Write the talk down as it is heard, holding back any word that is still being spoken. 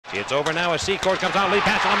See, it's over now as Secord comes on. Lead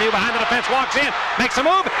pass to Lemieux behind the defense, walks in, makes a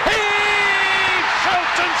move. He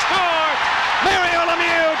shoots and scores. Mario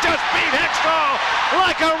Lemieux just beat Hextall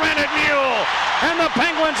like a rented mule. And the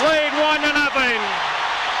Penguins lead 1-0.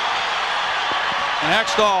 And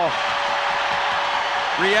Hextall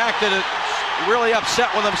reacted really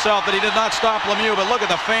upset with himself that he did not stop Lemieux. But look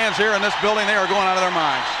at the fans here in this building. They are going out of their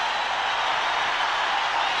minds.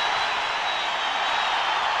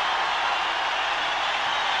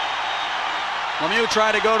 Lemieux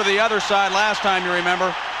tried to go to the other side last time, you remember.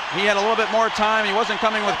 He had a little bit more time. He wasn't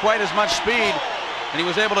coming with quite as much speed. And he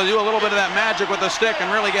was able to do a little bit of that magic with the stick and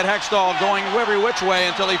really get Hextall going every which way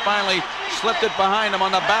until he finally slipped it behind him on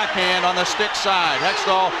the backhand on the stick side.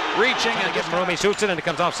 Hextall reaching and gets Maromi, shoots it, and it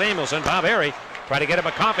comes off Samuelson. Bob Harry try to get it,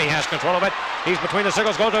 but Coffey has control of it. He's between the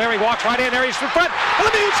circles, goes to Harry, walks right in. Harry's in front.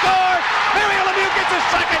 Lemieux scores! Mario Lemieux gets his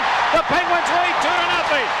second. The Penguins lead 2-0.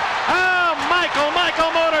 Oh, Michael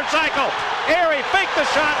motorcycle. Harry faked the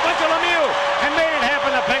shot, went to Lemieux, and made it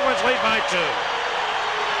happen. The Penguins lead by 2.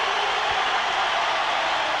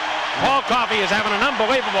 Paul Coffey is having an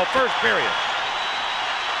unbelievable first period.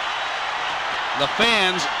 The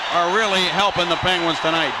fans are really helping the Penguins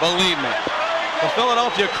tonight, believe me. The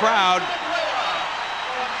Philadelphia crowd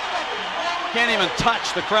can't even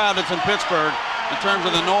touch the crowd that's in Pittsburgh in terms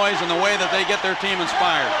of the noise and the way that they get their team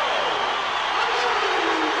inspired.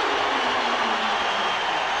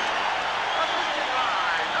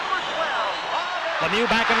 Lemieux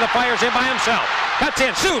back into the Flyers in by himself. Cuts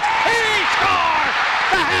in, shoots, he scores!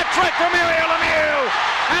 The hat trick for Mario Lemieux!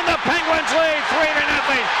 And the Penguins lead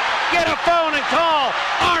 3-0. Get a phone and call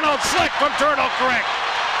Arnold Slick from Turtle Creek.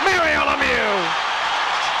 Mario Lemieux.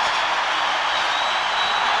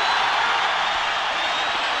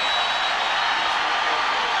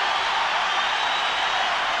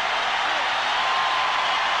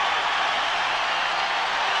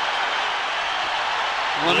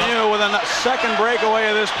 Lemieux with a second breakaway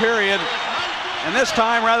of this period. And this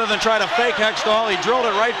time, rather than try to fake Hextall, he drilled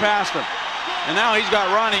it right past him. And now he's got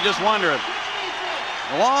Ronnie just wondering.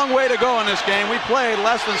 A long way to go in this game. We played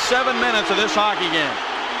less than 7 minutes of this hockey game.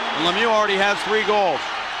 And Lemieux already has 3 goals.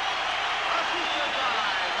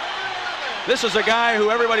 This is a guy who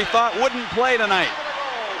everybody thought wouldn't play tonight.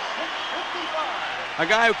 A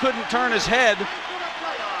guy who couldn't turn his head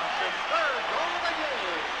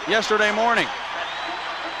yesterday morning.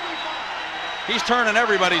 He's turning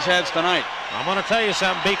everybody's heads tonight. I'm going to tell you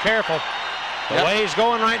something. Be careful. The way he's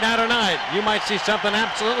going right now tonight, you might see something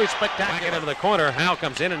absolutely spectacular. Back into the corner. Hal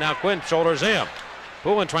comes in, and now Quinn shoulders him.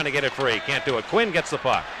 Poulin trying to get it free. Can't do it. Quinn gets the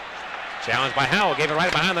puck. Challenged by Howell. Gave it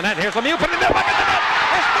right behind the net. Here's Lemieux. Put it in the bucket.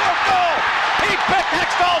 His fourth goal. He picked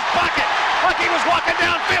Hextall's pocket like he was walking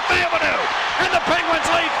down Fifth Avenue. And the Penguins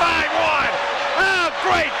lead 5-1. Oh,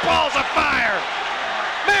 great balls of fire.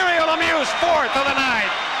 Mario Lemieux's 4th of the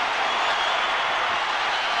night.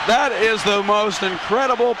 That is the most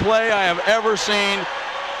incredible play I have ever seen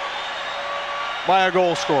by a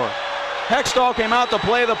goal scorer. Hextall came out to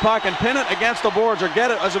play the puck and pin it against the boards or get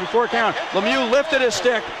it as a before count. Lemieux lifted his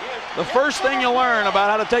stick. The first thing you learn about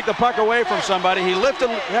how to take the puck away from somebody, he lifted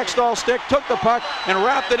Hextall's stick, took the puck, and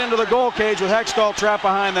wrapped it into the goal cage with Hextall trapped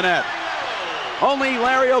behind the net. Only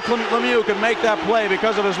Mario Lemieux could make that play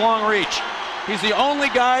because of his long reach. He's the only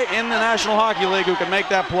guy in the National Hockey League who can make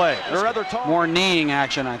that play. There are other more kneeing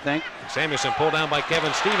action, I think. Samuelson pulled down by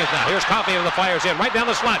Kevin Stevens now. Here's Coffey of the Flyers in, right down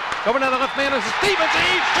the slot. Over to the left man is Stevens.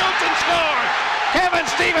 He shoots and scores. Kevin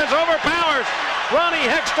Stevens overpowers Ronnie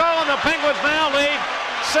Hextall, and the Penguins now lead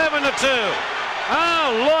 7-2.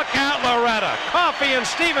 Oh, look out, Loretta. Coffey and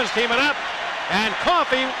Stevens teaming up. And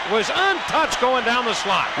Coffey was untouched going down the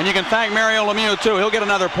slot. And you can thank Mario Lemieux, too. He'll get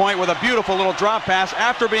another point with a beautiful little drop pass.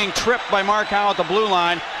 After being tripped by Mark Howe at the blue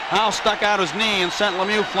line, Howe stuck out his knee and sent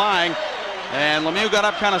Lemieux flying. And Lemieux got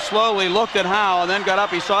up kind of slowly, looked at Howe, and then got up.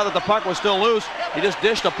 He saw that the puck was still loose. He just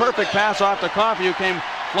dished a perfect pass off to Coffey, who came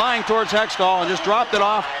flying towards Hextall and just dropped it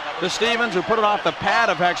off to Stevens, who put it off the pad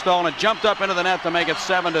of Hextall, and it jumped up into the net to make it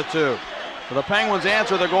 7-2. So the Penguins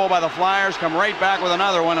answer the goal by the Flyers, come right back with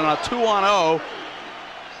another one, and a 2-on-0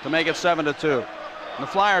 to make it 7-2. And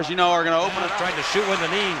the Flyers, you know, are going to open it. Tried to shoot with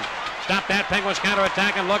the knee. Stop that. Penguins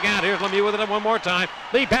counterattack, and look out. Here's Lemieux with it one more time.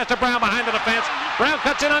 Lead pass to Brown behind the defense. Brown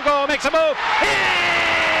cuts in on goal, makes a move. He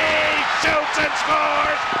shoots and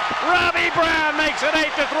scores. Robbie Brown makes it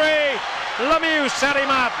 8-3. Lemieux set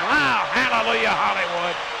him up. Wow, hallelujah,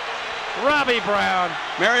 Hollywood. Robbie Brown.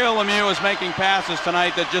 Mario Lemieux is making passes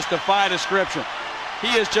tonight that just defy description.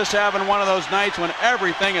 He is just having one of those nights when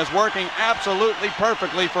everything is working absolutely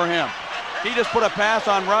perfectly for him. He just put a pass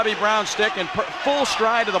on Robbie Brown's stick in full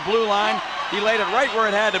stride to the blue line. He laid it right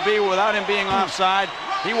where it had to be without him being offside.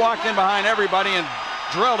 He walked in behind everybody and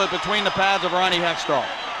drilled it between the pads of Ronnie Hextall.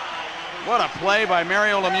 What a play by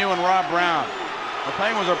Mario Lemieux and Rob Brown. The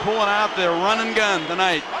Penguins are pulling out their run and gun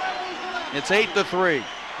tonight. It's 8-3.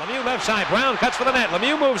 Lemieux left side. Brown cuts for the net.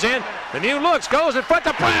 Lemieux moves in. Lemieux looks, goes in front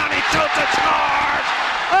to Brown. He shoots and scores.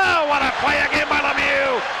 Oh, what a play again by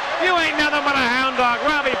Lemieux. You ain't nothing but a hound dog.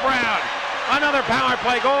 Robbie Brown. Another power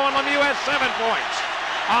play goal, and Lemieux has 7 points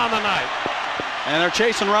on the night. And they're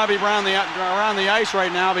chasing Robbie Brown around the ice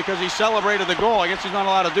right now because he celebrated the goal. I guess he's not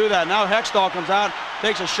allowed to do that. Now Hextall comes out,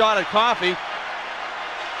 takes a shot at Coffey.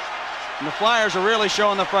 And the Flyers are really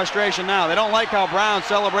showing the frustration now. They don't like how Brown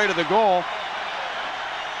celebrated the goal.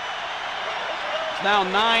 It's now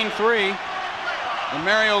 9-3. And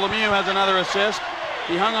Mario Lemieux has another assist.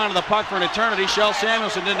 He hung onto the puck for an eternity. Shel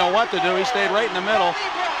Samuelson didn't know what to do. He stayed right in the middle.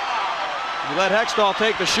 He let Hextall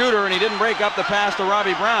take the shooter, and he didn't break up the pass to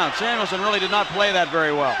Robbie Brown. Samuelson really did not play that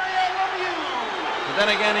very well. But then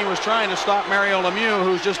again, he was trying to stop Mario Lemieux,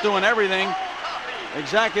 who's just doing everything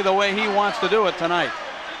exactly the way he wants to do it tonight.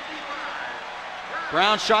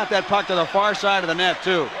 Brown shot that puck to the far side of the net,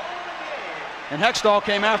 too. And Hextall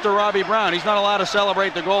came after Robbie Brown. He's not allowed to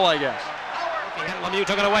celebrate the goal, I guess. Lemieux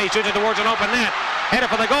took it away. He shoots it towards an open net. Headed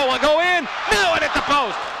for the goal. Will go in. No, it hit the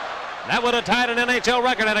post. That would have tied an NHL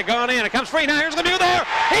record had it gone in. It comes free. Now here's Lemieux there.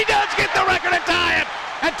 He does get the record and tie it.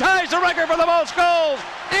 And ties the record for the most goals.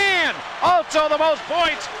 And also the most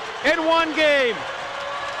points in one game.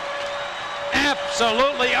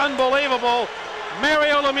 Absolutely unbelievable.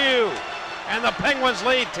 Mario Lemieux. And the Penguins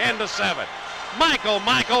lead 10-7. Michael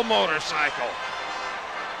Motorcycle.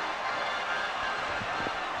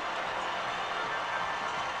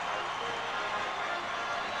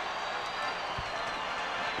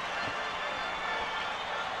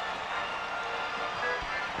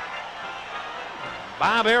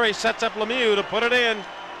 Bob Harry sets up Lemieux to put it in.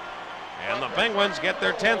 And the Penguins get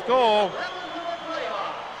their 10th goal.